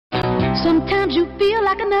Sometimes you feel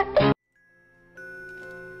like a nut.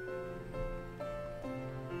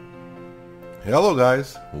 Hello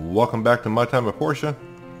guys, welcome back to My Time with Portia.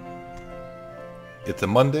 It's a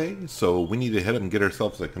Monday, so we need to head up and get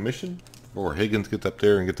ourselves a commission before Higgins gets up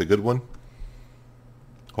there and gets a good one.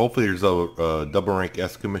 Hopefully there's a double rank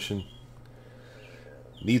S commission.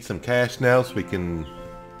 Need some cash now so we can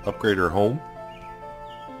upgrade our home.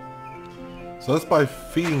 So that's by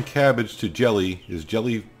feeding cabbage to Jelly. Is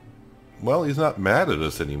Jelly, well, he's not mad at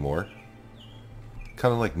us anymore.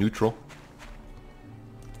 Kind of like neutral.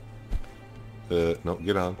 No,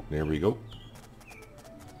 get on. There we go.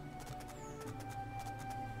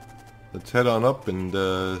 Let's head on up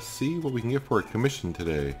and see what we can get for a commission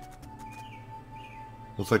today.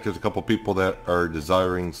 Looks like there's a couple people that are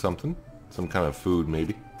desiring something. Some kind of food,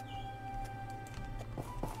 maybe.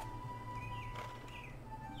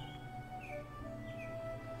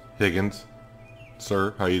 Higgins,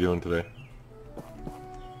 sir, how you doing today?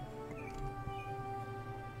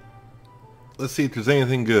 Let's see if there's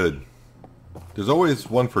anything good. There's always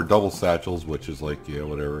one for double satchels, which is like, yeah,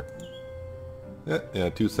 whatever. Yeah,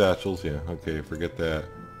 2 satchels, yeah, okay, forget that.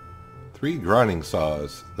 3 grinding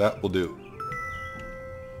saws, that will do.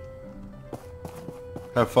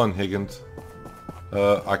 Have fun, Higgins.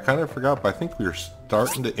 I kind of forgot, but I think we were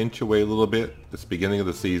starting to inch away a little bit. It's the beginning of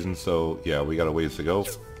the season, so yeah, we got a ways to go.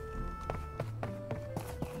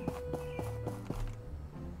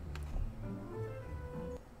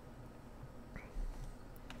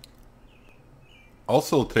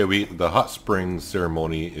 Also today, the hot springs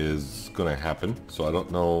ceremony is going to happen, so I don't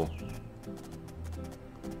know.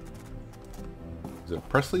 Is it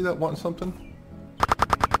Presley that wants something?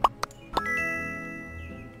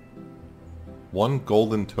 1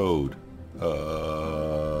 golden toad.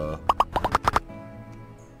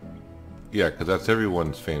 Yeah, because that's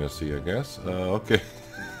everyone's fantasy, I guess. Okay.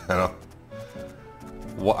 I don't.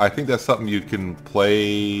 Well, I think that's something you can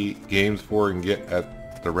play games for and get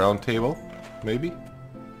at the round table. Maybe?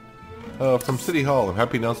 From City Hall, I'm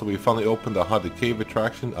happy to announce that we finally opened the Haunted Cave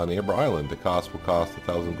attraction on Amber Island. The cost will cost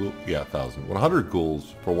 1,000 ghouls. Yeah, 1,000. 100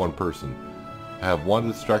 ghouls for 1 person. I have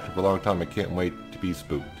wanted distracted for a long time. I can't wait to be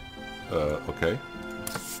spooked. Okay.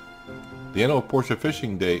 The annual Portia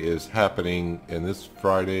Fishing Day is happening in this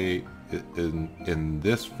Friday, in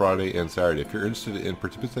this Friday and Saturday. If you're interested in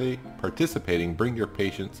participating, bring your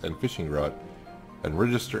patience and fishing rod and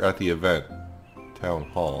register at the event. Town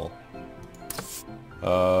Hall.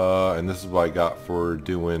 And this is what I got for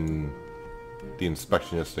doing the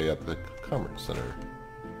inspection yesterday at the Commerce Center.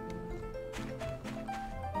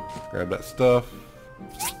 Grab that stuff.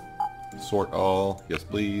 Sort all. Yes,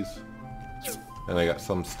 please. And I got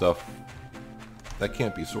some stuff that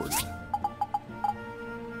can't be sorted.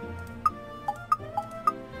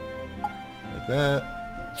 Like that.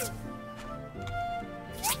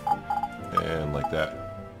 And like that.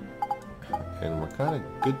 And we're kind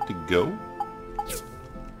of good to go.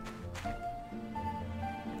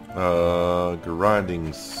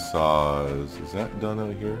 Grinding saws. Is that done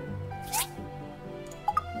out here?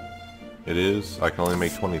 It is. I can only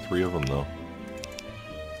make 23 of them though.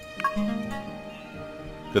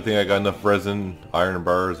 Good thing I got enough resin, iron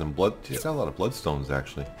bars, and blood. Gee, I got a lot of bloodstones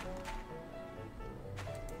actually.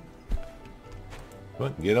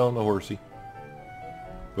 But get on the horsey.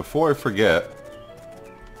 Before I forget,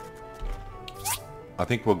 I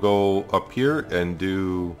think we'll go up here and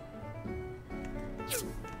do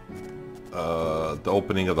the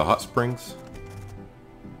opening of the hot springs.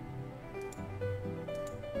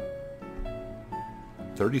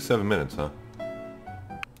 37 minutes, huh?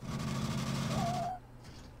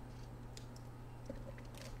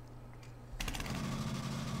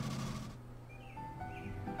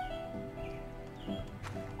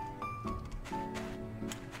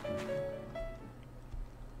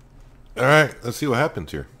 Alright, let's see what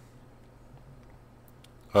happens here.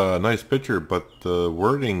 Nice picture, but the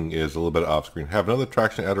wording is a little bit off screen. Have another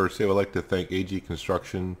attraction at our sale. I'd like to thank AG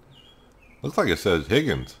Construction. Looks like it says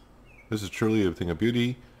Higgins. This is truly a thing of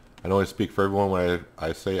beauty. I know I speak for everyone when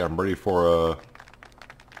I say I'm ready for a...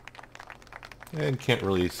 And can't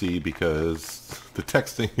really see because the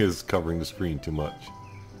texting is covering the screen too much.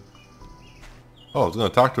 Oh, I was going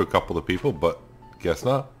to talk to a couple of people, but guess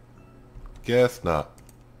not. Guess not.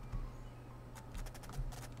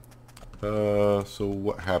 So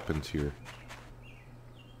what happens here?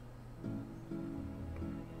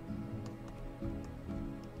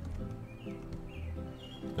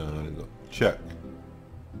 Check.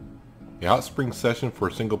 A hot spring session for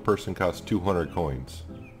a single person costs 200 coins.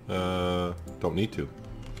 Don't need to.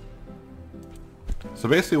 So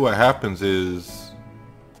basically what happens is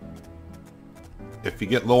if you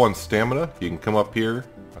get low on stamina, you can come up here.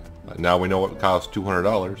 Now we know it costs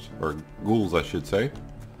 $200, or ghouls I should say.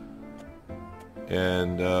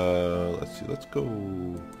 And let's see, let's go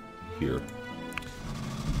here.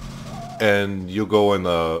 And you'll go in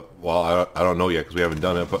the, well, I don't know yet because we haven't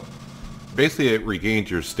done it, but basically it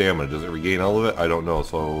regains your stamina. Does it regain all of it? I don't know.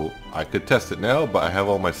 So I could test it now, but I have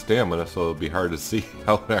all my stamina, so it'll be hard to see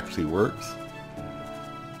how it actually works.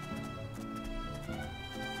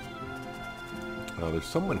 There's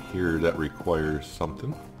someone here that requires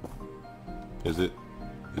something. Is it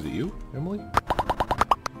you, Emily?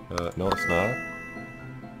 No, it's not.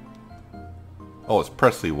 Oh, it's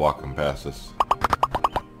Presley walking past us.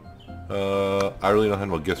 I really don't have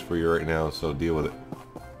no gifts for you right now, so deal with it.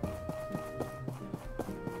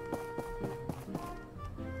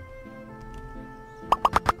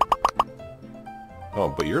 Oh,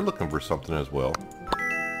 but you're looking for something as well.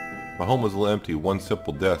 My home was a little empty, one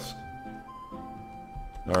simple desk.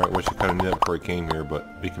 Alright, wish I kind of knew that before I came here,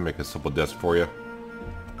 but we can make a simple desk for you.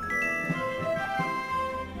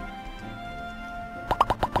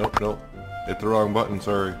 Nope, nope. Hit the wrong button,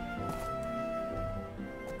 sorry.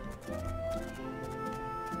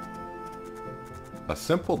 A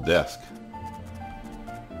simple desk.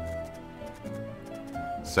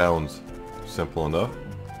 Sounds simple enough.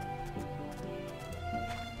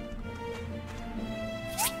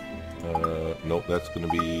 Nope, that's gonna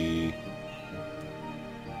be...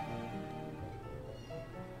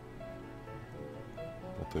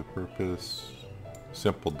 multi-purpose.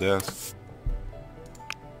 Simple desk.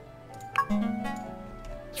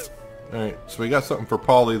 Alright, so we got something for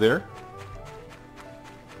Polly there.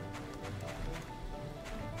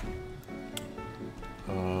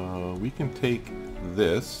 We can take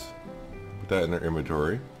this, put that in our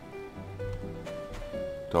inventory.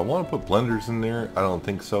 Do I want to put blenders in there? I don't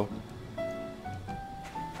think so.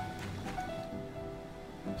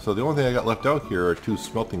 So the only thing I got left out here are two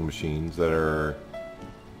smelting machines that are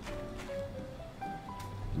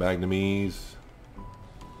manganese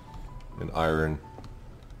and iron.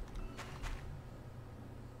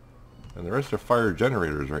 And the rest are fire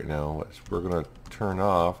generators right now, which we're going to turn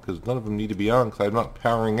off because none of them need to be on because I'm not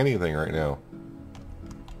powering anything right now.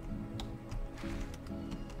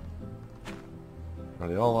 Are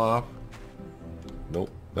they all off? Nope,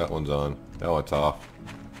 that one's on. Now it's off.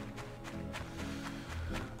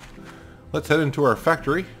 Let's head into our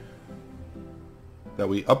factory that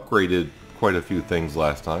we upgraded quite a few things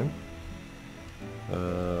last time.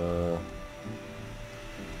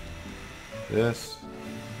 This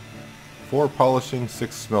 4 polishing,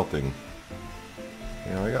 6 smelting.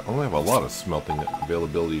 Yeah, I only have a lot of smelting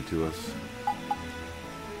availability to us.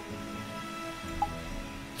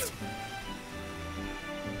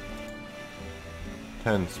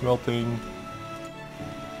 $10 smelting,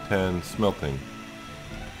 10 smelting.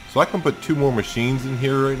 So I can put 2 more machines in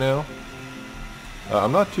here right now.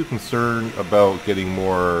 I'm not too concerned about getting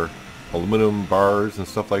more aluminum bars and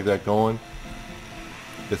stuff like that going.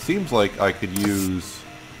 It seems like I could use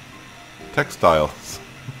textiles.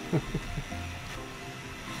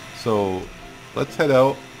 So let's head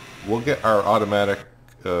out. We'll get our automatic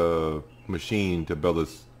machine to build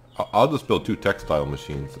this. I'll just build 2 textile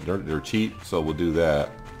machines. They're cheap, so we'll do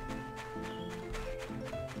that.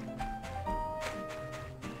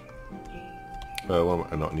 I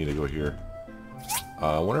don't need to go here.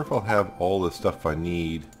 I wonder if I'll have all the stuff I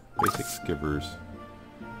need. Basic skivers.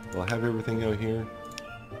 Will I have everything out here?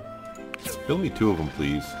 Build me 2 of them,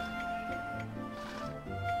 please.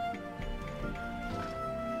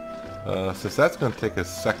 Since that's going to take a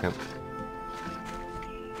second.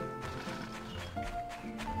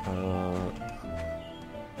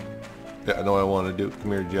 Yeah, I know what I want to do.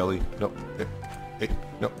 Come here, Jelly. Nope. Hey,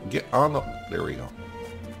 no, get on the... There we go.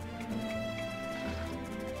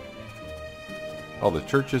 Oh, the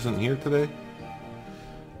church isn't here today?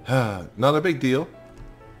 Not a big deal.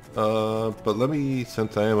 But let me,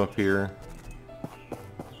 since I am up here...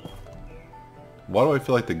 Why do I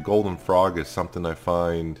feel like the golden frog is something I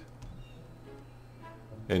find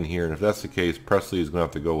in here? And if that's the case, Presley is going to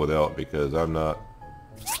have to go without because I'm not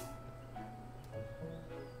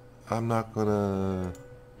gonna...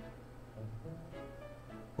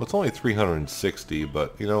 Well, it's only 360,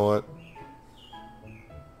 but you know what?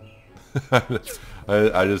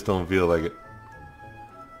 I just don't feel like it.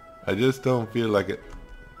 I just don't feel like it.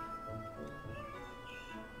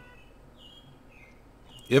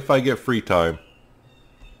 If I get free time,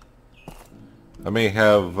 I may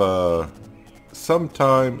have some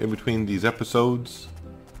time in between these episodes.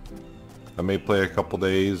 I may play a couple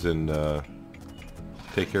days and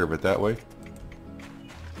take care of it that way.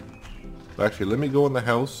 But actually, let me go in the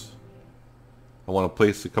house. I want to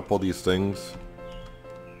place a couple of these things.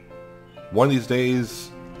 One of these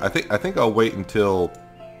days, I think I'll wait until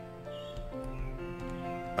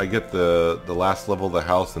I get the last level of the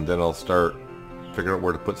house, and then I'll start figuring out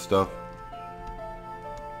where to put stuff.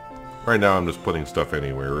 Right now I'm just putting stuff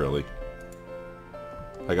anywhere, really.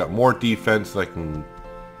 I got more defense than I can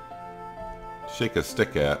shake a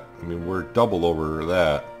stick at. I mean, we're double over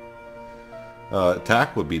that.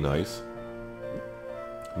 Attack would be nice.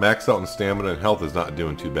 Max out in stamina and health is not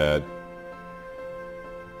doing too bad.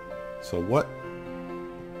 So what?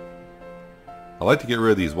 I like to get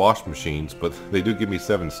rid of these wash machines, but they do give me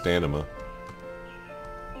 7 stamina.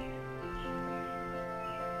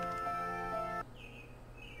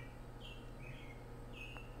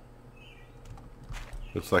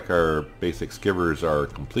 Looks like our basic skivers are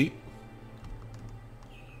complete.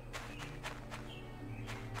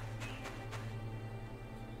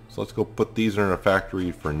 So let's go put these in our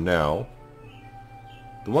factory for now.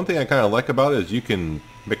 The one thing I kind of like about it is you can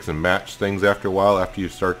mix and match things after a while, after you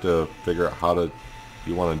start to figure out how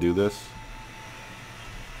you want to do this.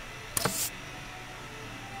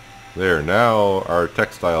 There, now our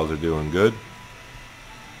textiles are doing good.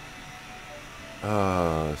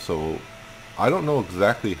 So I don't know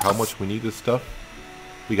exactly how much we need this stuff.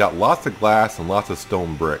 We got lots of glass and lots of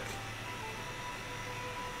stone brick.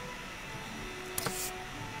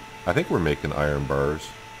 I think we're making iron bars.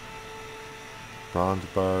 Bronze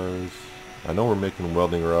bars. I know we're making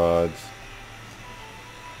welding rods.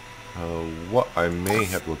 What I may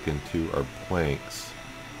have to look into are planks.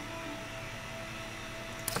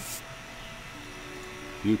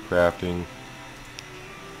 View crafting.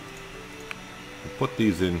 We'll put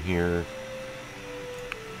these in here.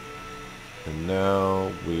 And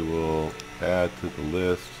now we will add to the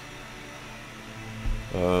list.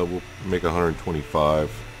 We'll make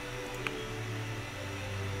 125.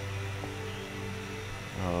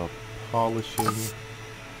 Polishing.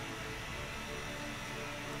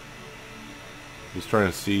 Just trying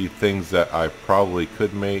to see things that I probably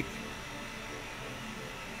could make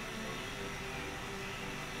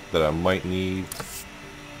that I might need.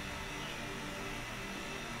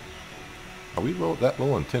 Are we that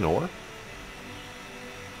low on tin ore?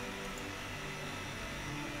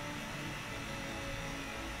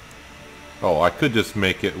 Oh, I could just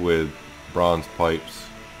make it with bronze pipes.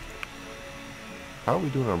 How are we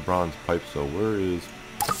doing on bronze pipes though? Where is...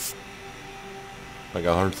 I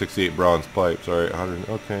got 168 bronze pipes. Alright, 100...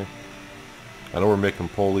 Okay. I know we're making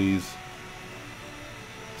pulleys.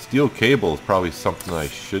 Steel cable is probably something I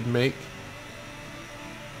should make.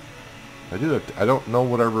 I don't know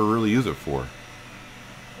what I ever really use it for.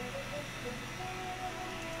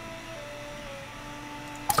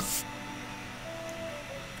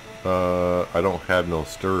 I don't have no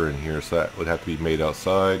stir in here, so that would have to be made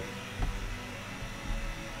outside.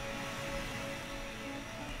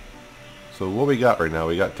 So what we got right now,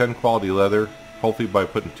 we got 10 quality leather. Hopefully by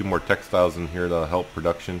putting 2 more textiles in here that'll help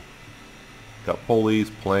production. Got pulleys,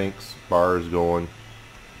 planks, bars going.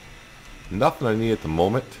 Nothing I need at the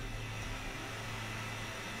moment.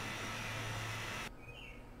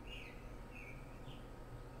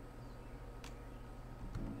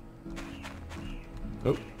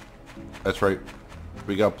 Oh, that's right.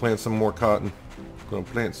 We gotta plant some more cotton. Gonna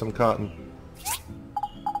plant some cotton.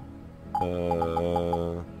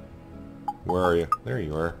 Where are you? There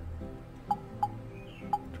you are. I'm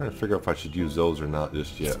trying to figure out if I should use those or not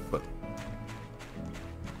just yet, but...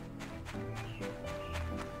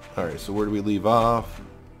 Alright, so where do we leave off?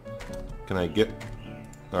 Can I get...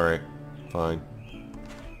 Alright, fine.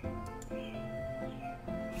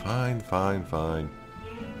 Fine.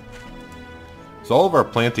 So all of our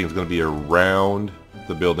planting is going to be around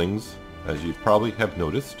the buildings, as you probably have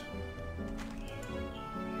noticed.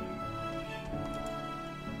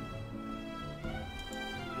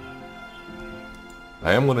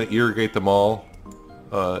 I am going to irrigate them all.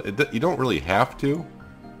 You don't really have to.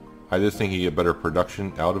 I just think you get better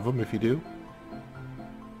production out of them if you do.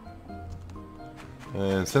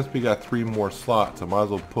 And since we got 3 more slots, I might as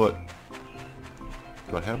well put...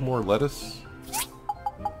 Do I have more lettuce?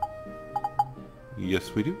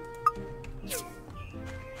 Yes, we do.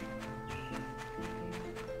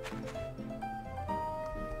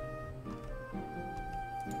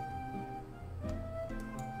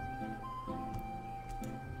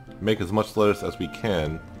 Make as much lettuce as we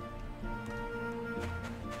can.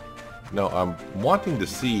 Now, I'm wanting to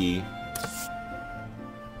see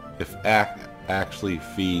if actually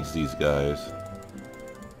feeds these guys.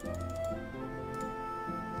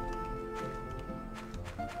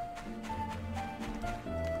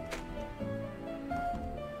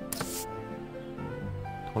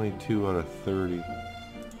 22 out of 30.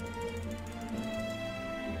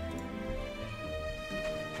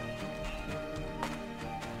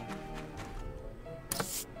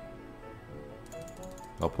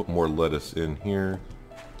 I'll put more lettuce in here.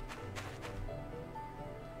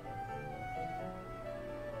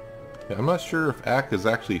 Yeah, I'm not sure if Ack is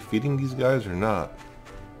actually feeding these guys or not.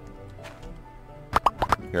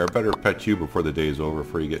 Here, I better pet you before the day's over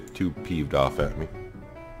before you get too peeved off at me.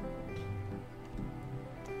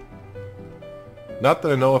 Not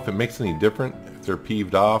that I know if it makes any difference if they're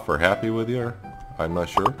peeved off or happy with you. I'm not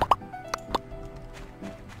sure.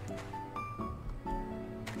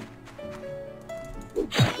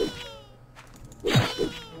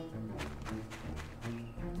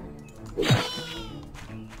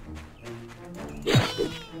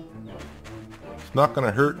 It's not going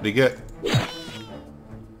to hurt to get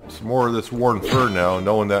some more of this worn fur now,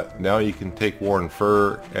 knowing that now you can take worn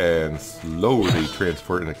fur and slowly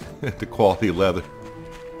transfer it into quality leather.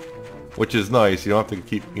 Which is nice. You don't have to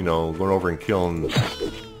keep, you know, going over and killing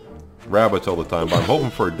rabbits all the time. But I'm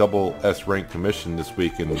hoping for a double S rank commission this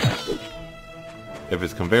week, and if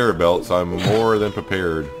it's conveyor belts, I'm more than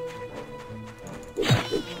prepared.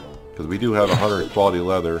 Because we do have 100 quality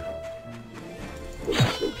leather.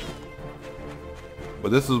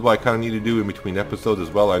 But this is what I kind of need to do in between episodes as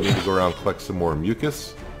well. I need to go around and collect some more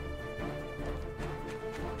mucus.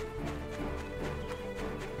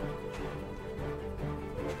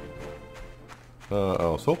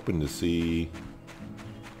 I was hoping to see...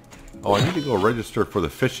 Oh, I need to go register for the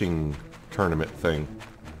fishing tournament thing.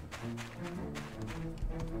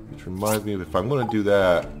 Which reminds me, if I'm going to do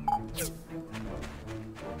that...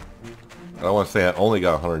 I don't want to say I only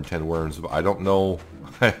got 110 worms, but I don't know.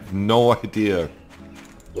 I have no idea.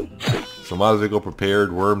 So might as well go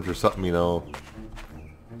prepared worms or something, you know.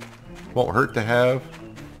 Won't hurt to have.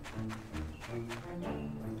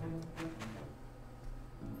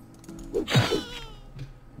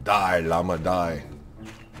 Die, llama, die.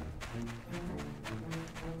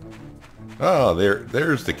 Oh,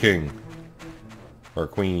 there's the king. Or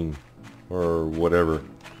queen. Or whatever.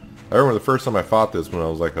 I remember the first time I fought this when I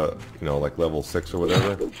was like like level 6 or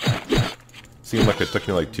whatever. Seemed like it took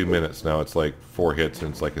me like 2 minutes. Now it's like 4 hits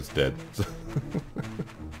and it's like it's dead.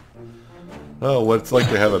 Oh, what it's like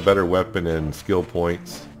to have a better weapon and skill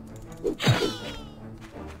points.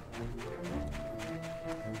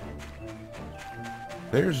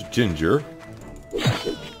 There's Ginger.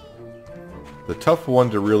 The tough one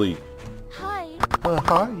to really... Hi.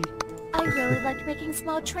 Hi. I really like making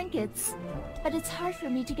small trinkets, but it's hard for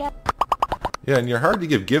me to get... Yeah, and you're hard to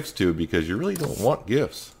give gifts to because you really don't want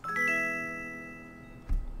gifts.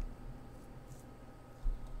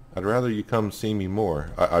 I'd rather you come see me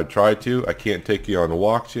more. I try to. I can't take you on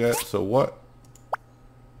walks yet, so what?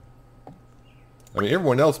 I mean,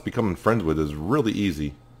 everyone else becoming friends with is really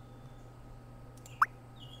easy.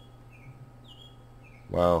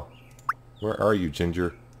 Wow. Where are you,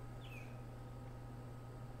 Ginger?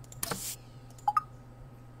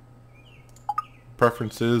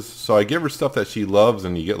 Preferences. So I give her stuff that she loves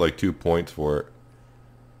and you get like 2 points for it.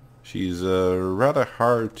 She's rather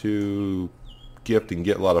hard to gift and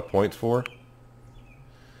get a lot of points for.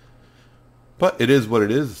 But it is what it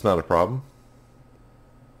is. It's not a problem.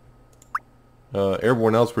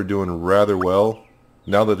 Everyone else we're doing rather well.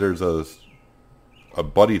 Now that there's a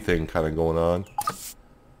buddy thing kind of going on.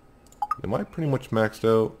 Am I pretty much maxed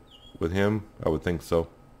out with him? I would think so.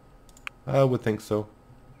 I would think so.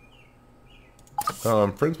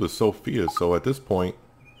 I'm friends with Sophia, so at this point,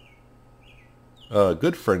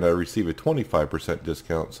 good friend, I receive a 25%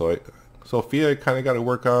 discount. So Sophia kind of got to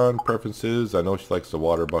work on preferences. I know she likes the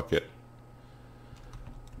water bucket.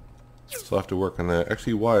 So I'll have to work on that.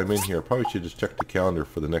 Actually, while I'm in here, I probably should just check the calendar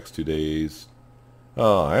for the next 2 days.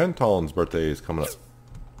 Anton's birthday is coming up.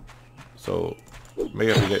 So, may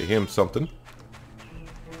have to get him something.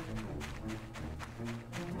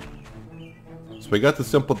 So we got the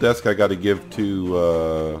simple desk I got to give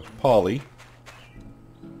to Polly.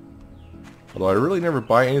 Although I really never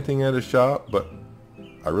buy anything at a shop, but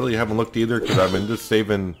I really haven't looked either because I've been just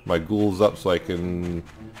saving my ghouls up so I can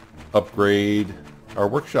upgrade our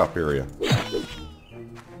workshop area.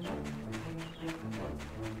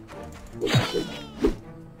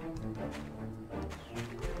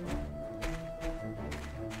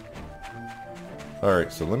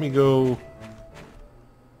 Alright, so let me go...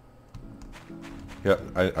 Yeah,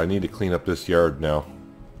 I need to clean up this yard now.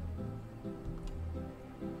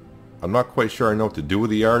 I'm not quite sure I know what to do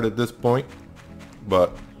with the yard at this point,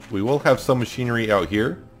 but we will have some machinery out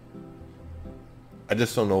here. I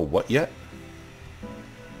just don't know what yet.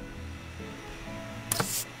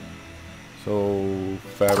 So,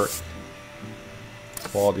 fabric,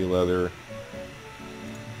 quality leather,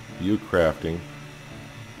 you crafting,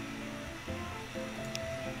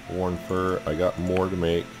 worn fur. I got more to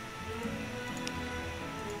make.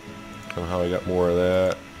 Somehow I got more of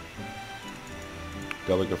that.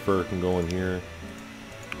 Delicate fur can go in here.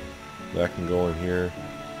 That can go in here.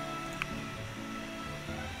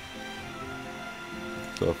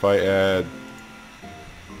 So if I add,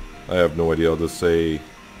 I have no idea, I'll just say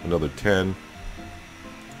another 10.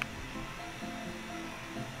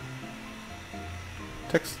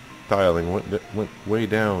 Textiling went way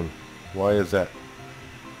down. Why is that?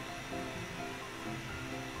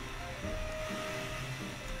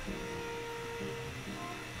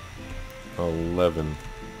 $11.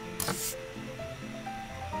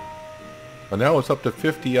 And now it's up to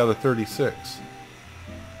 50 out of 36.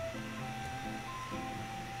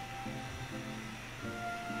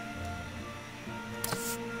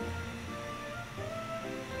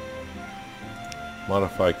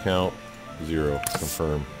 Modify count 0.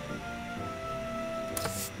 Confirm.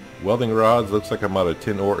 Welding rods, looks like I'm out of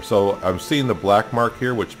tin ore. So I'm seeing the black mark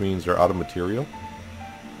here, which means they're out of material.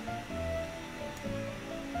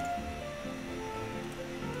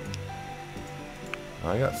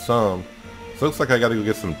 I got some. So it looks like I gotta go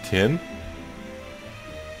get some tin.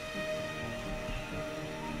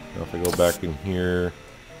 Now if I go back in here.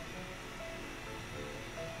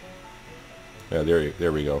 Yeah,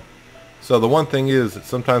 there we go. So the one thing is that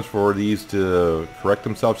sometimes for these to correct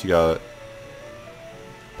themselves, you gotta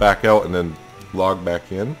back out and then log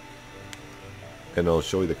back in, and it'll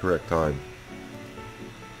show you the correct time.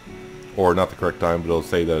 Or not the correct time, but it'll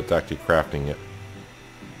say that it's actually crafting it.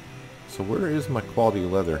 So where is my quality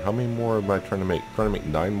leather? How many more am I trying to make? Trying to make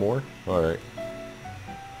 9 more? Alright.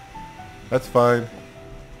 That's fine.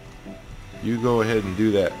 You go ahead and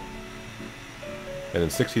do that. And in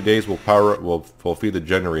 60 days we'll power it, we'll feed the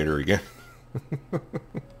generator again.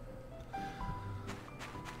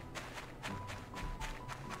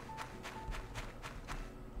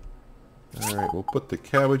 Alright, we'll put the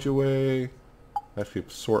cabbage away. Actually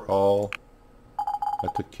sort all. I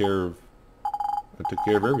took care of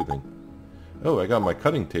everything. Oh, I got my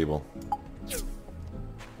cutting table.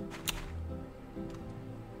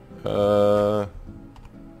 Alright,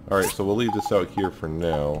 so we'll leave this out here for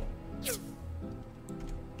now.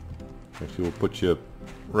 Actually, we'll put you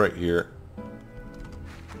right here.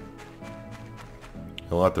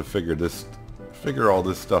 I'll have to figure all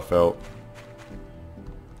this stuff out.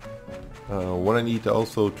 What I need to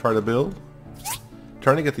also try to build?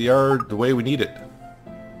 Trying to get the yard the way we need it.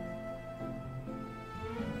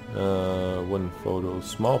 Wooden photos,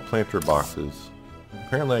 small planter boxes.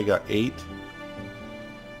 Apparently I got 8.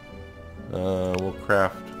 We'll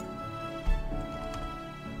craft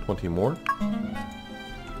 20 more.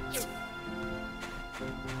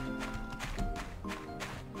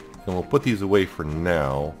 And we'll put these away for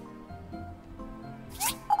now.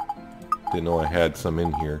 Didn't know I had some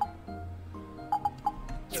in here.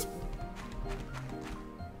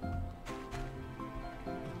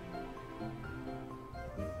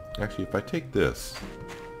 Actually, if I take this,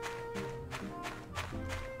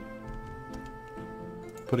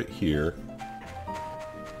 put it here.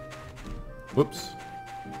 Whoops.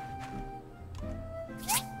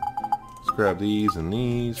 Let's grab these and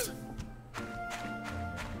these.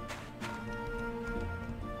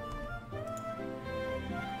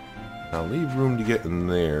 Now leave room to get in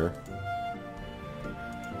there.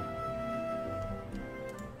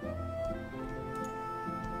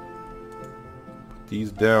 Put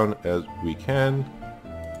these down as we can.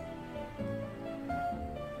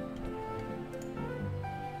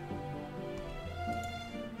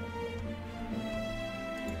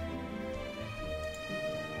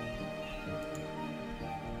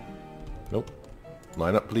 Nope.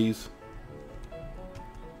 Line up, please.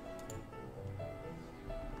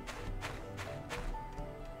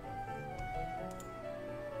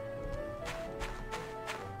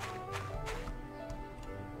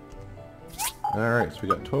 Alright, so we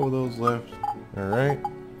got 12 of those left. Alright.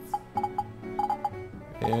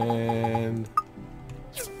 And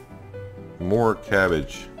more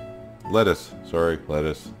cabbage. Lettuce. Sorry,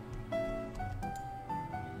 lettuce.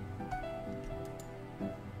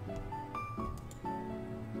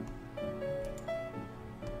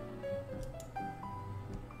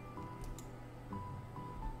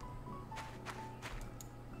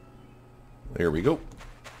 There we go.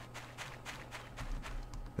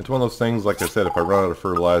 It's one of those things, like I said, if I run out of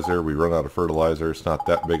fertilizer, we run out of fertilizer. It's not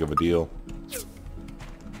that big of a deal.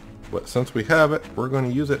 But since we have it, we're going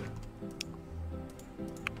to use it.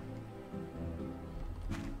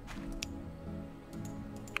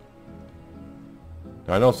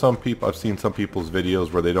 I know some people, I've seen some people's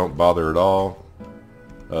videos where they don't bother at all.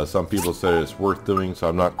 Some people say it's worth doing, so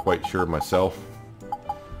I'm not quite sure myself.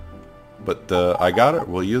 But I got it,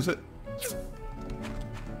 we'll use it.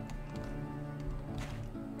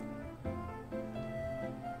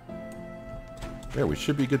 There, we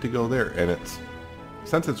should be good to go there. And it's,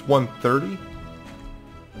 since it's 1:30,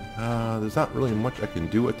 there's not really much I can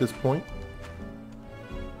do at this point.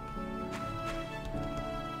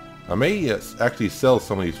 I may actually sell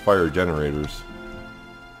some of these fire generators.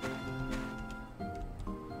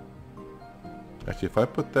 Actually, if I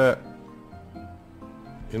put that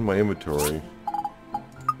in my inventory,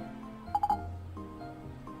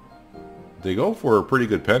 they go for a pretty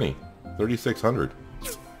good penny, 3,600.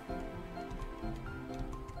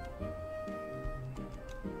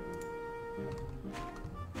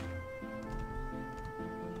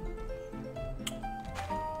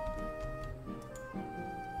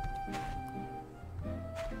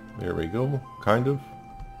 There we go, kind of.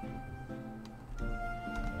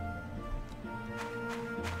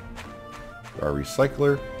 Our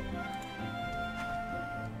recycler.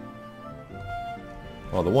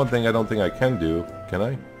 Well, the one thing I don't think I can do, can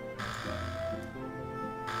I?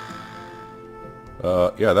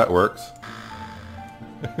 Yeah, that works.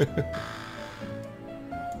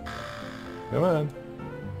 Come on.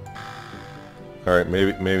 Alright,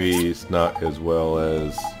 maybe it's not as well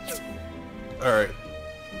as... Alright.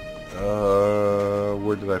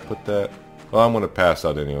 Where did I put that? Well, I'm gonna pass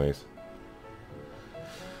out anyways.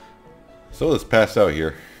 So let's pass out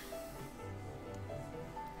here.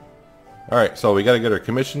 Alright, so we gotta get our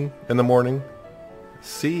commission in the morning.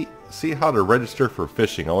 See how to register for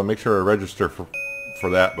fishing. I wanna make sure I register for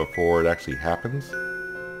that before it actually happens.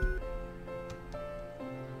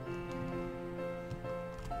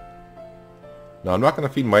 Now, I'm not going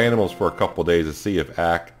to feed my animals for a couple days to see if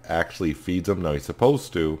Ack actually feeds them. Now, he's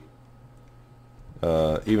supposed to.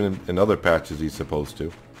 Even in other patches, he's supposed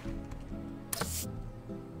to.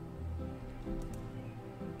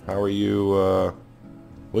 How are you?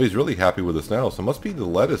 Well, he's really happy with us now, so it must be the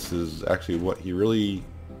lettuce is actually what he really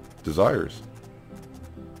desires.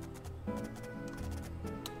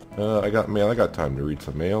 I got mail. I got time to read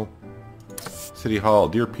some mail. City Hall.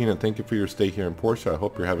 Dear Peanut, thank you for your stay here in Portia. I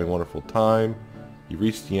hope you're having a wonderful time. You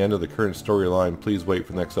reached the end of the current storyline. Please wait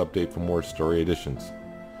for the next update for more story additions.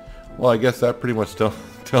 Well, I guess that pretty much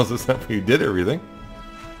tells us that we did everything.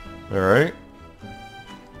 Alright.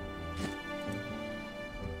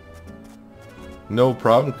 No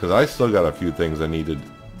problem, because I still got a few things I needed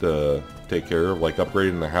to take care of, like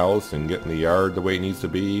upgrading the house and getting the yard the way it needs to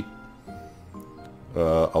be.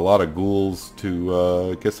 A lot of ghouls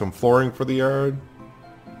to get some flooring for the yard.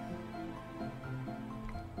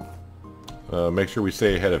 Make sure we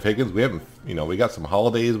stay ahead of Higgins. We haven't, we got some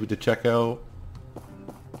holidays we to check out.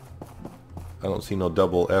 I don't see no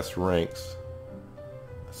double S ranks.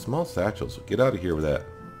 Small satchels. Get out of here with that.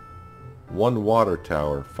 One water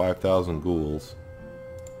tower. 5,000 ghouls.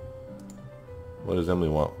 What does Emily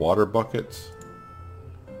want? Water buckets?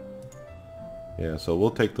 Yeah, so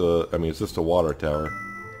we'll take the... it's just a water tower.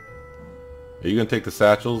 Are you going to take the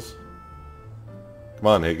satchels? Come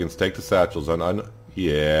on, Higgins. Take the satchels.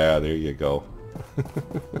 Yeah, there you go.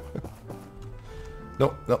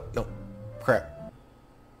 No. Crap.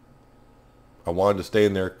 I wanted to stay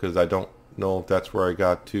in there because I don't know if that's where I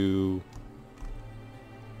got to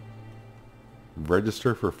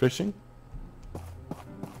register for fishing.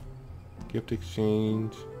 Gift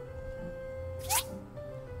exchange.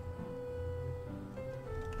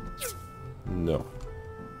 No.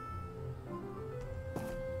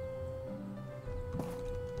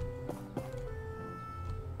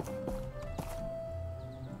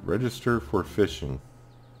 Register for fishing.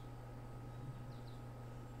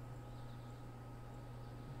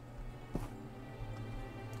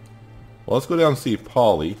 Well, let's go down and see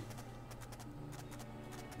Polly.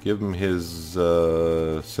 Give him his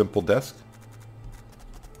simple desk.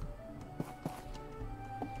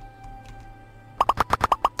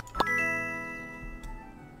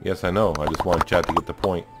 Yes, I know. I just wanted Chad to get the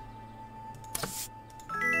point.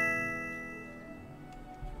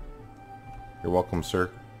 You're welcome, sir.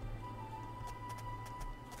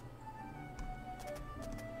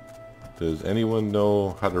 Does anyone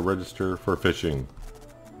know how to register for fishing?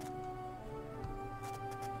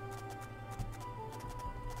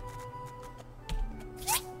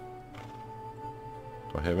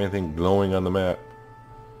 Do I have anything glowing on the map?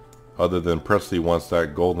 Other than Presley wants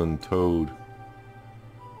that golden toad.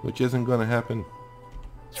 Which isn't going to happen.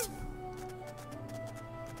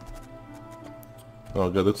 Oh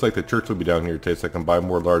good, looks like the church will be down here today so I can buy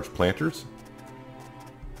more large planters.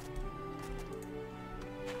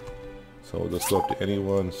 So we'll just go up to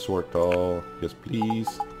anyone, sort all. Yes, please.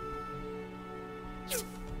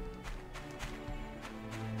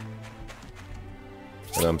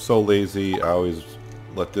 And I'm so lazy, I always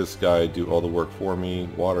let this guy do all the work for me.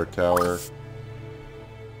 Water tower.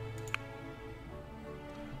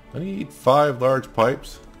 I need 5 large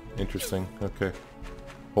pipes. Interesting. Okay.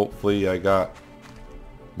 Hopefully I got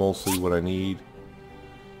mostly what I need.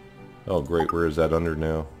 Oh great, where is that under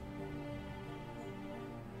now?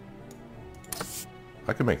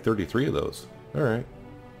 I can make 33 of those. Alright.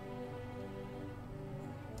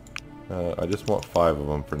 I just want 5 of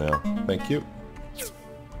them for now. Thank you.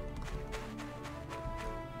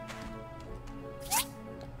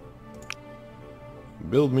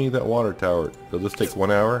 Build me that water tower. It'll just take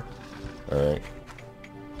 1 hour? Alright.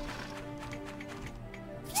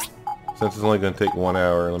 Since it's only going to take 1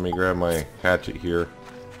 hour, let me grab my hatchet here.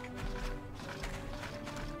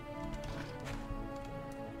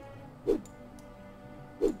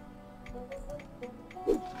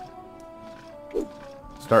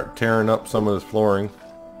 Start tearing up some of this flooring.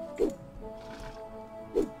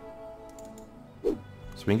 So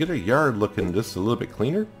we can get our yard looking just a little bit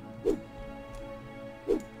cleaner.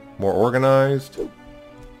 More organized.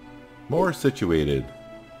 More situated.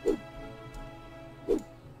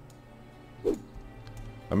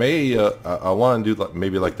 I may, I want to do like,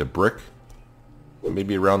 maybe like the brick.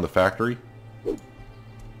 Maybe around the factory.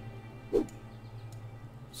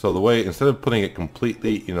 So the way, instead of putting it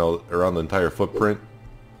completely, you know, around the entire footprint,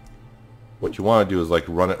 what you want to do is like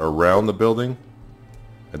run it around the building.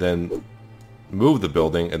 And then move the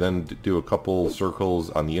building and then do a couple circles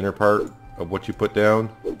on the inner part of what you put down.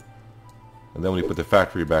 And then when you put the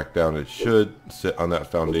factory back down, it should sit on that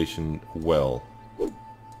foundation well.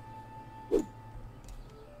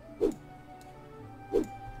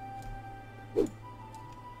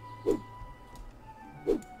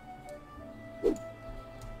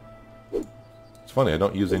 It's funny, I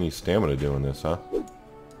don't use any stamina doing this, huh?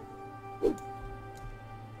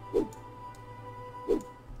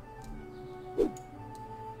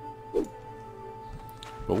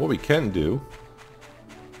 But what we can do...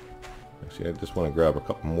 Actually, I just want to grab a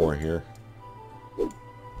couple more here.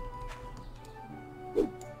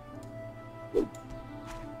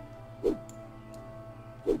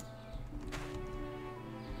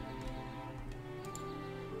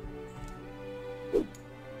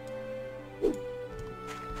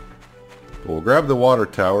 We'll grab the water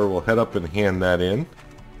tower, we'll head up and hand that in.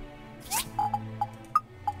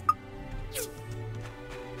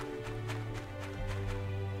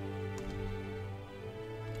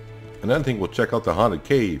 And then I think we'll check out the haunted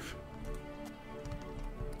cave.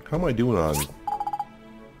 How am I doing on...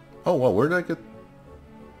 Oh, well, where did I get...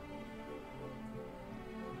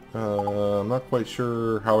 I'm not quite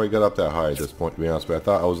sure how I got up that high at this point, to be honest, but I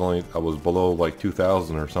thought I was below like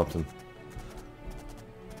 2,000 or something.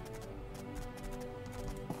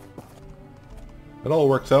 It all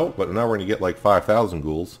works out, but now we're going to get like 5,000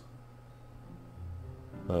 ghouls.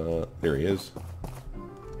 There he is.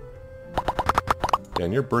 Yeah,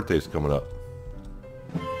 and your birthday's coming up.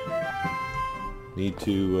 Need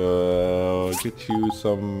to get you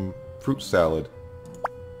some fruit salad.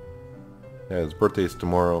 Yeah, his birthday's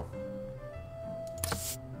tomorrow.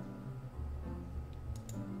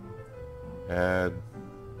 Add.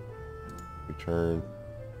 Return.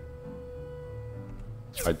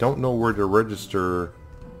 I don't know where to register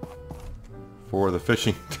for the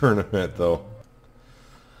fishing tournament, though.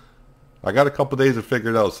 I got a couple days to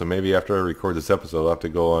figure it out, so maybe after I record this episode, I'll have to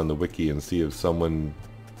go on the wiki and see if someone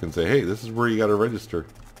can say, hey, this is where you got to register.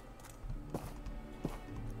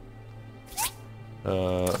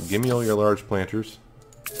 Give me all your large planters.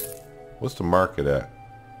 What's the market at?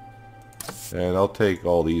 And I'll take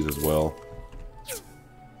all these as well.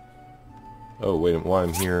 Oh, wait, while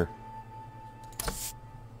I'm here.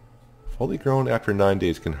 Fully grown after 9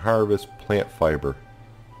 days can harvest plant fiber.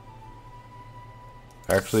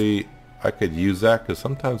 Actually, I could use that because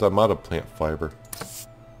sometimes I'm out of plant fiber.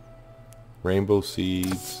 Rainbow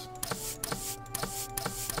seeds.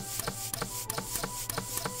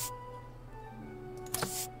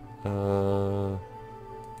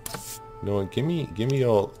 No, give me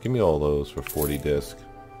all those for 40 disc.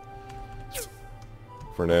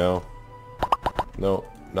 For now. No,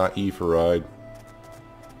 not E for ride.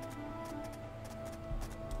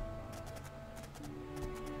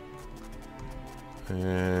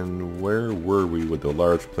 And where were we with the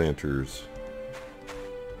large planters?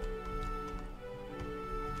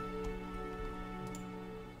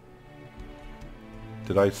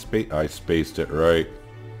 Did I spaced it right.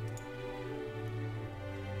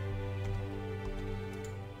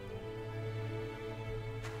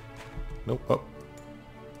 Nope, up.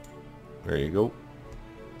 There you go.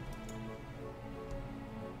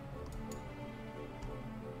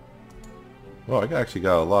 Well, I actually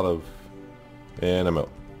got a lot of... And I'm out.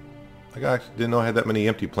 Actually didn't know I had that many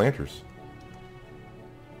empty planters.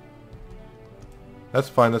 That's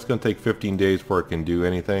fine. That's going to take 15 days before it can do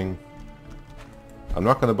anything. I'm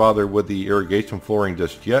not going to bother with the irrigation flooring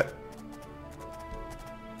just yet.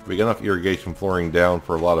 We got enough irrigation flooring down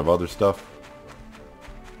for a lot of other stuff.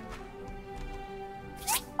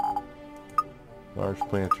 Large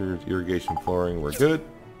planters, irrigation flooring, we're good.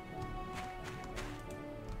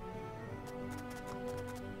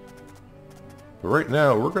 But right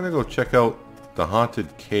now, we're going to go check out the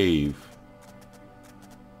haunted cave.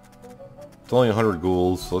 It's only 100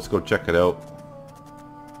 ghouls, so let's go check it out.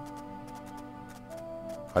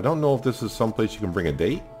 I don't know if this is someplace you can bring a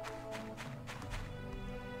date.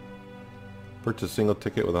 Purchase a single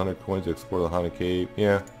ticket with 100 coins to explore the haunted cave.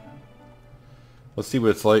 Yeah. Let's see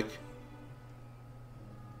what it's like.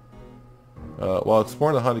 While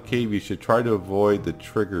exploring the haunted cave, you should try to avoid the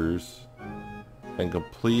triggers and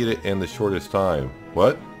complete it in the shortest time.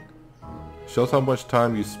 What? Shows how much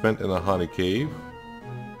time you spent in the haunted cave.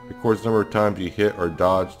 Records the number of times you hit or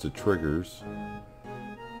dodged the triggers.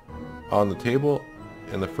 On the table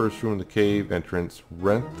in the first room of the cave entrance,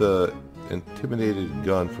 rent the intimidated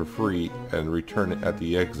gun for free and return it at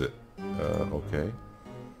the exit. Okay.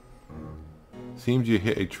 Seems you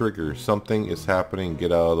hit a trigger. Something is happening.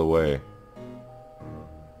 Get out of the way.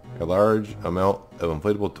 A large amount of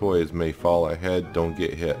inflatable toys may fall ahead. Don't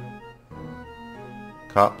get hit.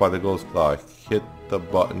 Caught by the ghost claw. Hit the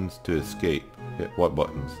buttons to escape. Hit what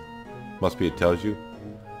buttons? Must be it tells you.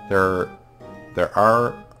 There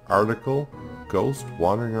are article ghosts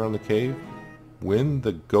wandering around the cave. Win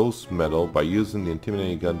the ghost medal by using the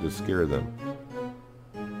intimidating gun to scare them.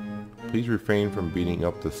 Please refrain from beating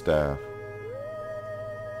up the staff.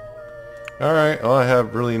 Alright, well I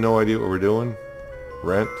have really no idea what we're doing.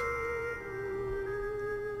 Rent.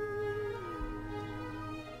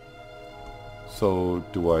 So,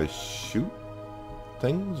 do I shoot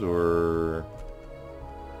things or...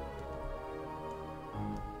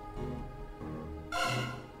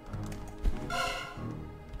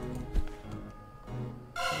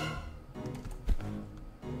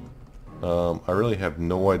 I really have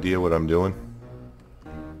no idea what I'm doing.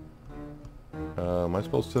 Am I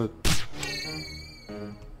supposed to...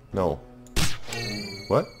 No.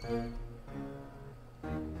 What?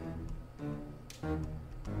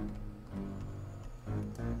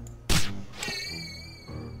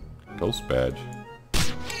 Ghost badge.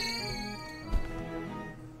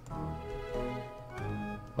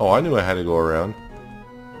 Oh, I knew I had to go around.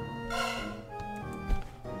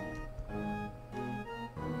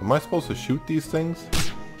 Am I supposed to shoot these things?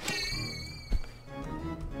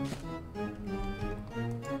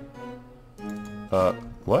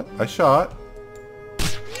 What? I shot.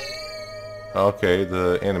 Okay,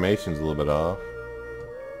 the animation's a little bit off.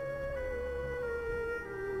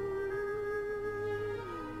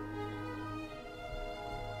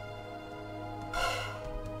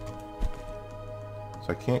 So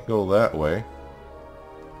I can't go that way.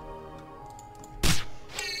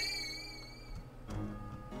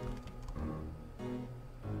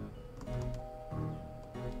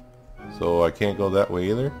 So I can't go that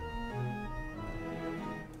way either.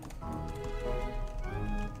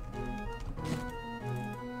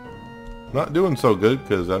 Not doing so good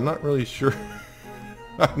because I'm not really sure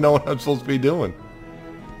I know what I'm supposed to be doing.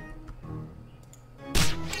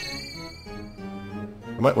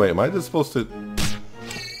 Wait, am I just supposed to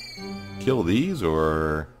kill these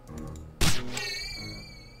or...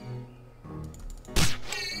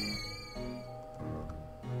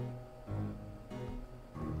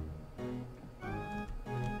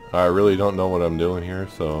 I really don't know what I'm doing here,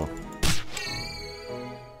 so...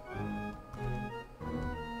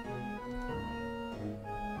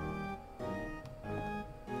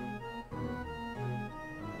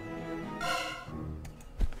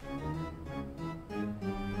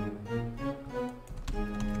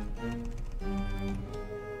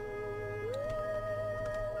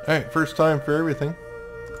 Alright, first time for everything.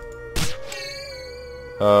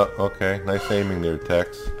 Okay, nice aiming there,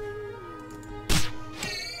 Tex.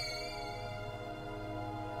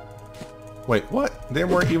 Wait, what? They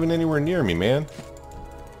weren't even anywhere near me, man.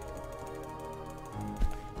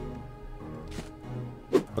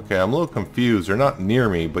 Okay, I'm a little confused. They're not near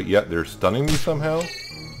me, but yet they're stunning me somehow?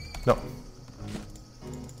 No.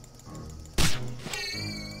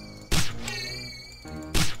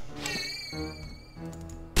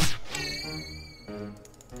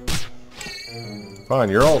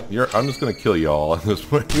 Fine, I'm just gonna kill y'all at this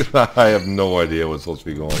point. I have no idea what's supposed to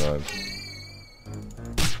be going on.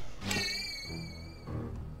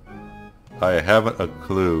 I haven't a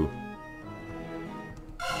clue.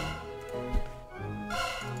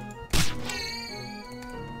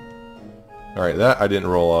 Alright, that I didn't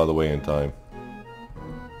roll all the way in time.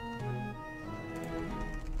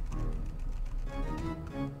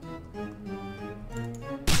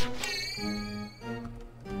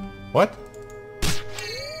 What?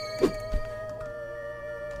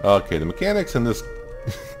 Okay, the mechanics in this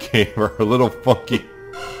game are a little funky.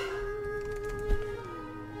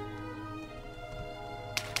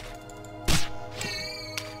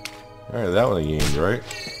 Alright, that one I gained, right?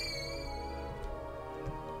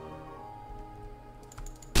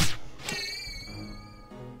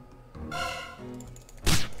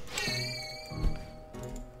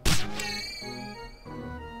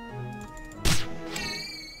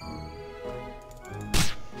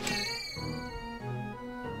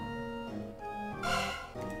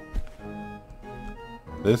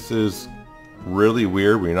 This is really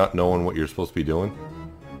weird when you're not knowing what you're supposed to be doing.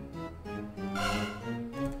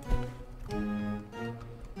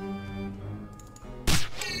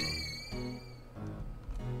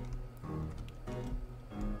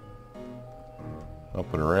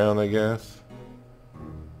 Up and around, I guess.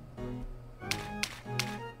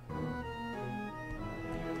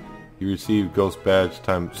 You receive ghost badge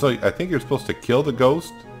time. So I think you're supposed to kill the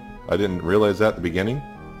ghost. I didn't realize that at the beginning.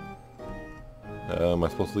 Am I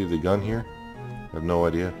supposed to leave the gun here? I have no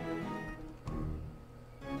idea.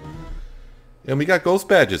 And we got ghost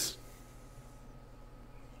badges.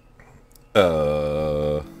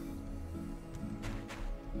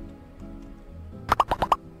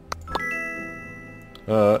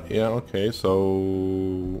 Yeah, okay,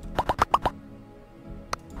 so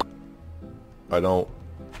I don't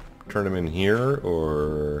turn them in here,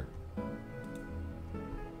 or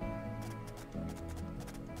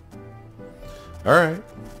alright.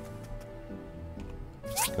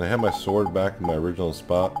 Can I have my sword back in my original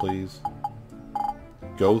spot, please?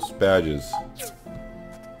 Ghost badges.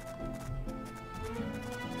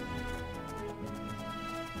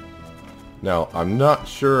 Now, I'm not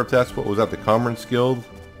sure if that's what was at the Commerce Guild.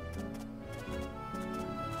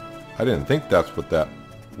 I didn't think that's what that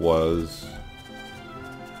was.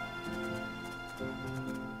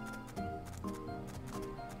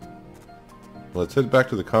 Let's head back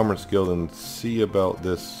to the Commerce Guild and see about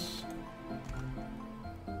this.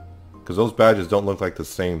 Because those badges don't look like the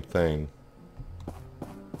same thing.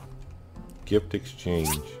 Gift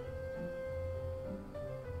exchange.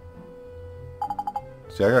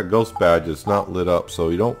 See, I got ghost badges not lit up, so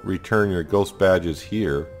you don't return your ghost badges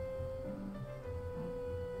here.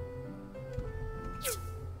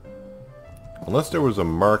 Unless there was a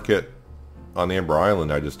market on Amber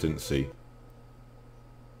Island I just didn't see.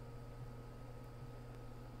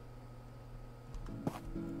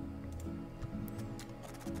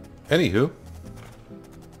 Anywho.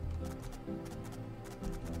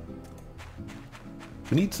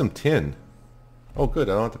 We need some tin. Oh good,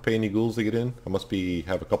 I don't have to pay any ghouls to get in. I must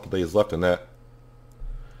have a couple days left in that.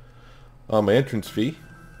 My entrance fee.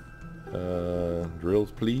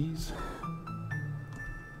 Drills please.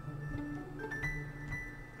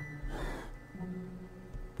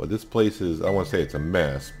 Well, this place is, I want to say it's a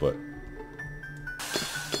mess, but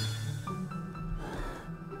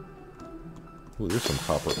ooh, there's some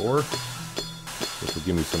copper ore. This will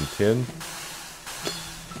give me some tin.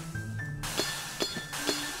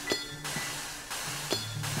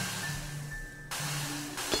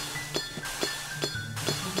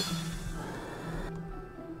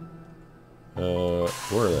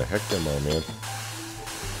 Where the heck am I, man?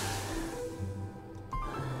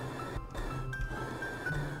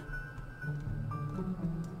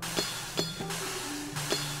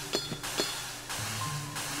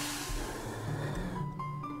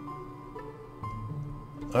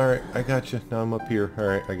 Alright, I got you. Now I'm up here.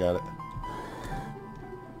 Alright, I got it.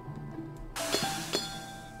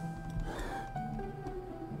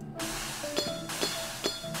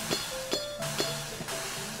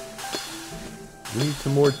 We need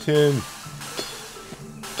some more tin.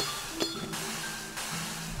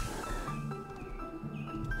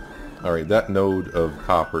 Alright, that node of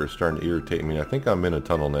copper is starting to irritate me. I think I'm in a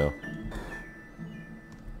tunnel now.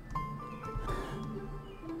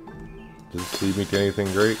 Does this lead me to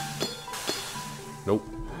anything great? Nope.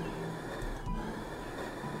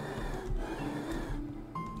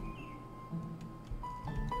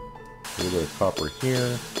 A little bit of copper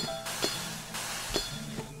here.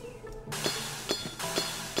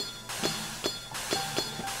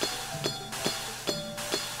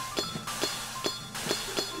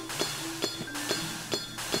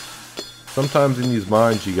 sometimes in these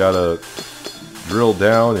mines you gotta drill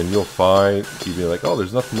down and you'll find, you'll be like, oh,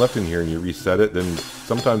 there's nothing left in here, and you reset it. Then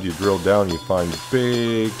sometimes you drill down and you find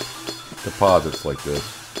big deposits like this.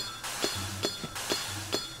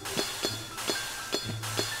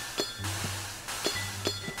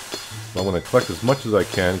 So I'm going to collect as much as I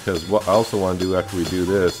can, because what I also want to do after we do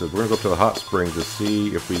this is we're going to go up to the hot springs to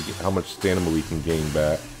see if we how much stamina we can gain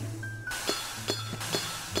back.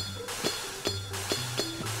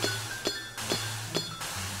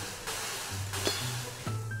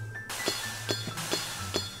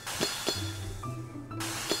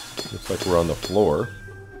 Looks like we're on the floor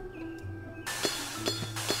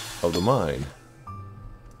of the mine.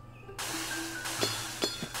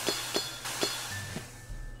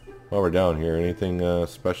 While we're down here, anything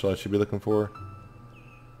special I should be looking for?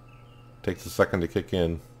 Takes a second to kick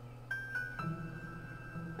in.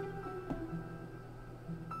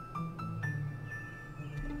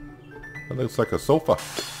 That looks like a sofa.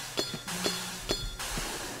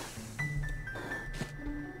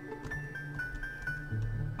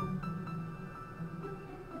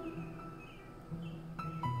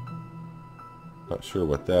 Not sure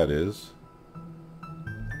what that is.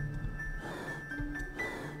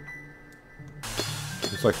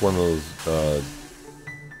 It's like one of those,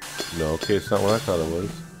 no, okay, it's not what I thought it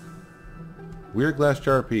was. Weird glass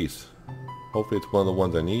jar piece. Hopefully it's one of the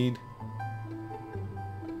ones I need.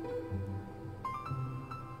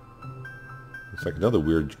 Looks like another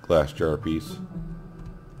weird glass jar piece.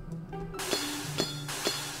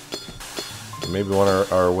 And maybe on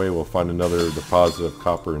our way we'll find another deposit of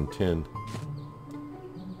copper and tin.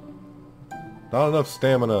 Not enough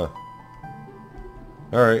stamina.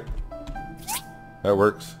 Alright. That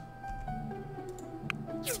works.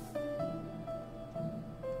 So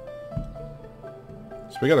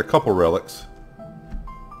we got a couple relics.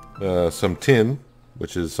 Some tin,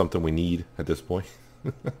 which is something we need at this point.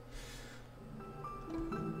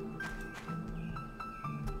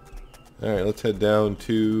 Alright, let's head down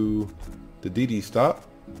to the DD stop.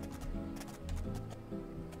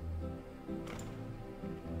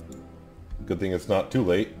 Good thing it's not too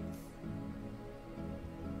late.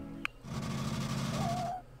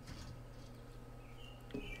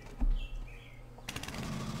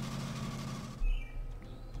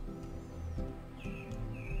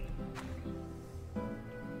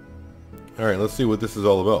 Alright, let's see what this is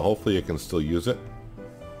all about. Hopefully I can still use it.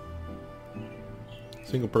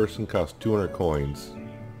 Single person costs 200 coins.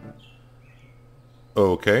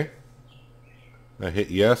 Okay. I hit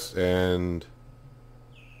yes, and...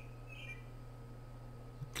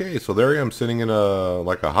 Okay, so there I am sitting in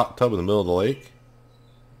like a hot tub in the middle of the lake.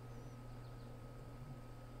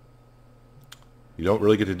 You don't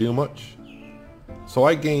really get to do much. So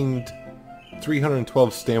I gained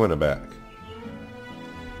 312 stamina back.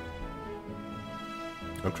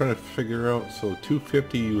 I'm trying to figure out, so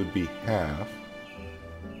 250 would be half.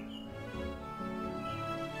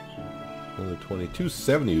 Another 20,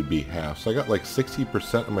 270 would be half. So I got like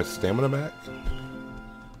 60% of my stamina back.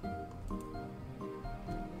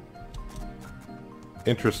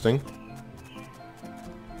 Interesting.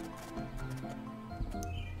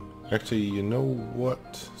 Actually, you know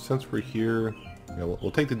what? Since we're here, yeah,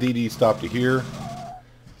 we'll take the DD stop to here.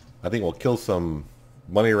 I think we'll kill some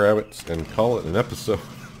bunny rabbits and call it an episode.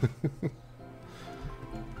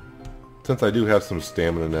 Since I do have some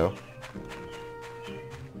stamina now.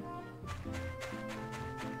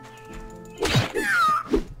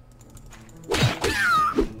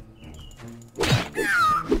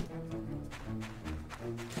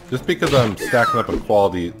 Just because I'm stacking up a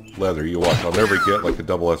quality leather, you watch, I'll never get like a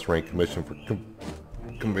double S rank commission for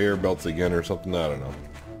conveyor belts again or something, I don't know.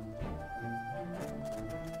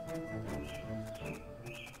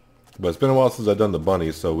 But it's been a while since I've done the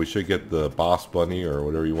bunnies, so we should get the boss bunny or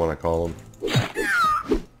whatever you want to call him.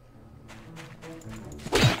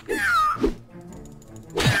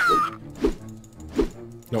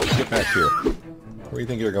 No, get back here. Where do you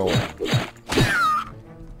think you're going?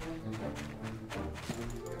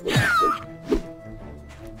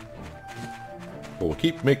 But we'll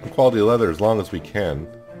keep making quality leather as long as we can.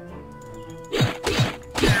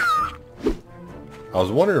 I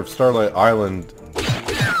was wondering if Starlight Island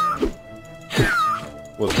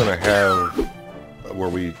was going to have where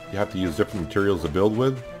we have to use different materials to build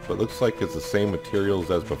with, but it looks like it's the same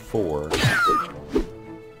materials as before.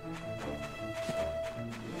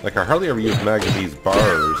 Like, I hardly ever use manganese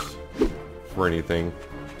bars for anything,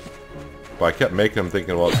 but I kept making them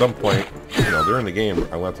thinking, well, at some point, you know, during the game,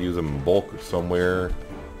 I want to use them in bulk somewhere.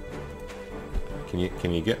 Can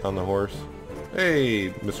you get on the horse?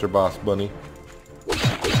 Hey, Mr. Boss Bunny.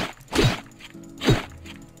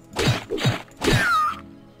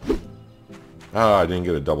 Ah, I didn't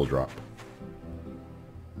get a double drop.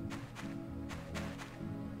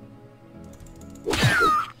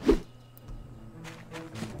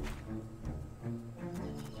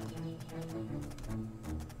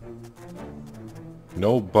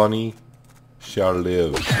 No bunny shall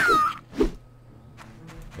live.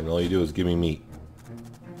 And all you do is give me meat.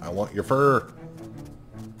 I want your fur.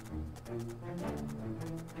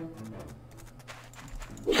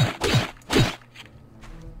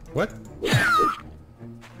 What?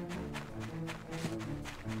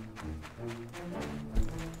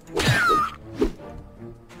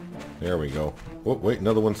 There we go. Oh, wait,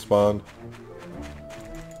 another one spawned.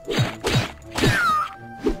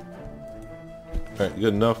 Alright,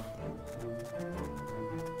 good enough.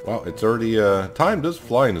 Wow, it's already, time does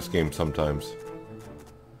fly in this game sometimes.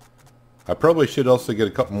 I probably should also get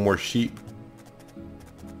a couple more sheep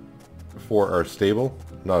for our stable.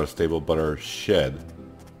 Not a stable, but our shed.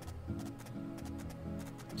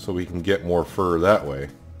 So we can get more fur that way.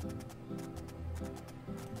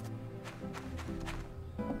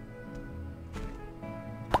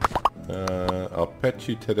 I'll pet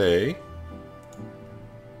you today.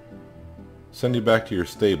 Send you back to your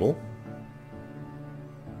stable.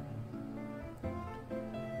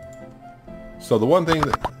 So the one thing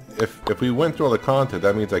that, if we went through all the content,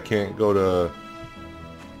 that means I can't go to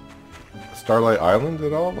Starlight Island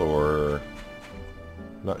at all, or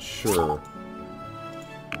not sure.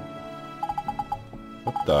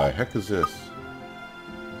 What the heck is this?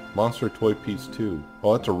 Monster Toy Piece 2.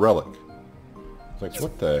 Oh, that's a relic. It's like,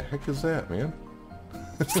 what the heck is that, man?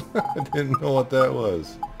 I didn't know what that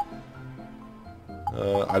was.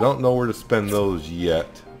 I don't know where to spend those yet.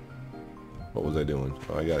 What was I doing?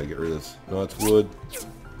 Oh, I gotta get rid of this. No, it's wood.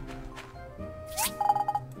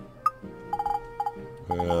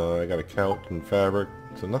 I got a couch and fabric.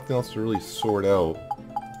 So nothing else to really sort out.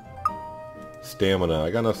 Stamina.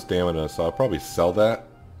 I got enough stamina, so I'll probably sell that.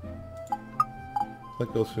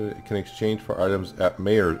 Click those. It can exchange for items at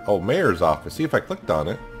Mayor's office. See if I clicked on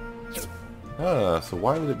it. Ah, so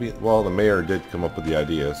why would it be? Well, the mayor did come up with the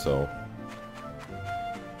idea, so.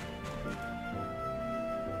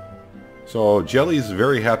 So Jelly's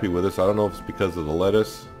very happy with us. I don't know if it's because of the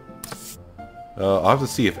lettuce. I'll have to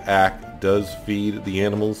see if Ack does feed the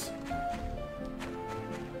animals.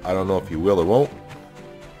 I don't know if he will or won't.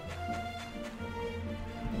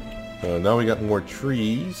 Now we got more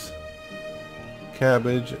trees.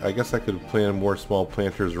 Cabbage. I guess I could plant more small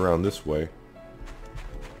planters around this way.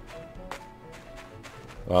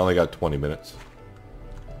 I only got 20 minutes.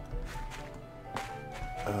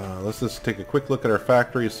 Let's just take a quick look at our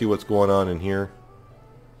factory, see what's going on in here.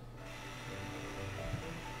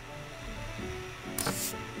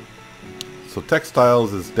 So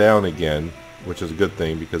textiles is down again, which is a good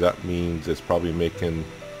thing because that means it's probably making...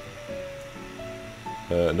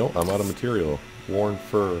 no, I'm out of material. Worn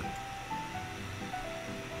fur.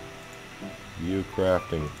 View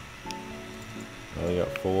crafting. I only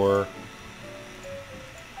got 4.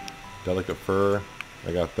 Delicate fur.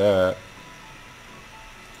 I got that.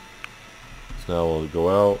 So now we'll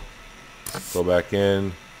go out, go back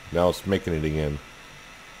in. Now it's making it again.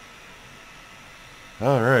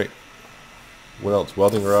 Alright. What else?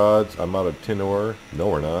 Welding rods. I'm out of tin ore. No,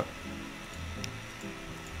 we're not.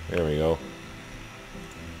 There we go.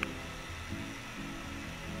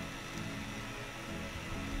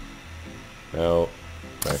 Out.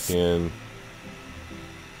 Back in.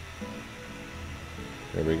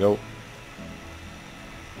 There we go.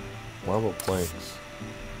 Marble planks.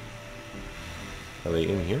 Are they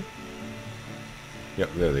in here? Yep,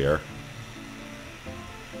 there they are.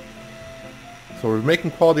 So we're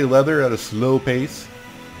making quality leather at a slow pace.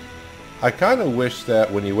 I kind of wish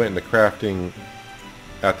that when you went into crafting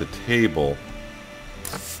at the table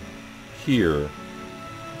here,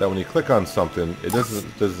 that when you click on something, it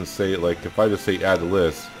doesn't say, like, if I just say add to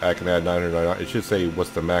list, I can add 999. It should say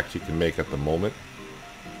what's the max you can make at the moment.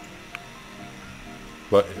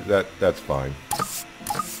 But that's fine.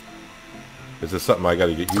 Is this something I got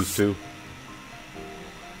to get used to?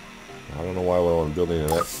 I don't know why I want to build any of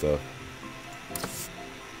that stuff.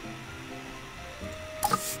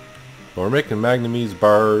 Well, we're making manganese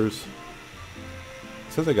bars.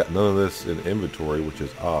 It says I got none of this in inventory, which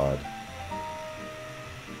is odd.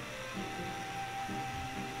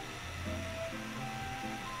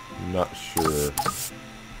 Not sure.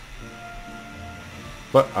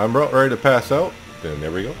 But I'm about ready to pass out. And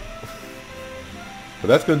there we go. But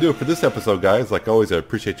that's going to do it for this episode, guys. Like always, I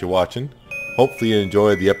appreciate you watching. Hopefully you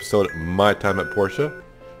enjoyed the episode at My Time at Portia.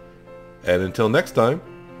 And until next time,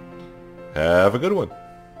 have a good one.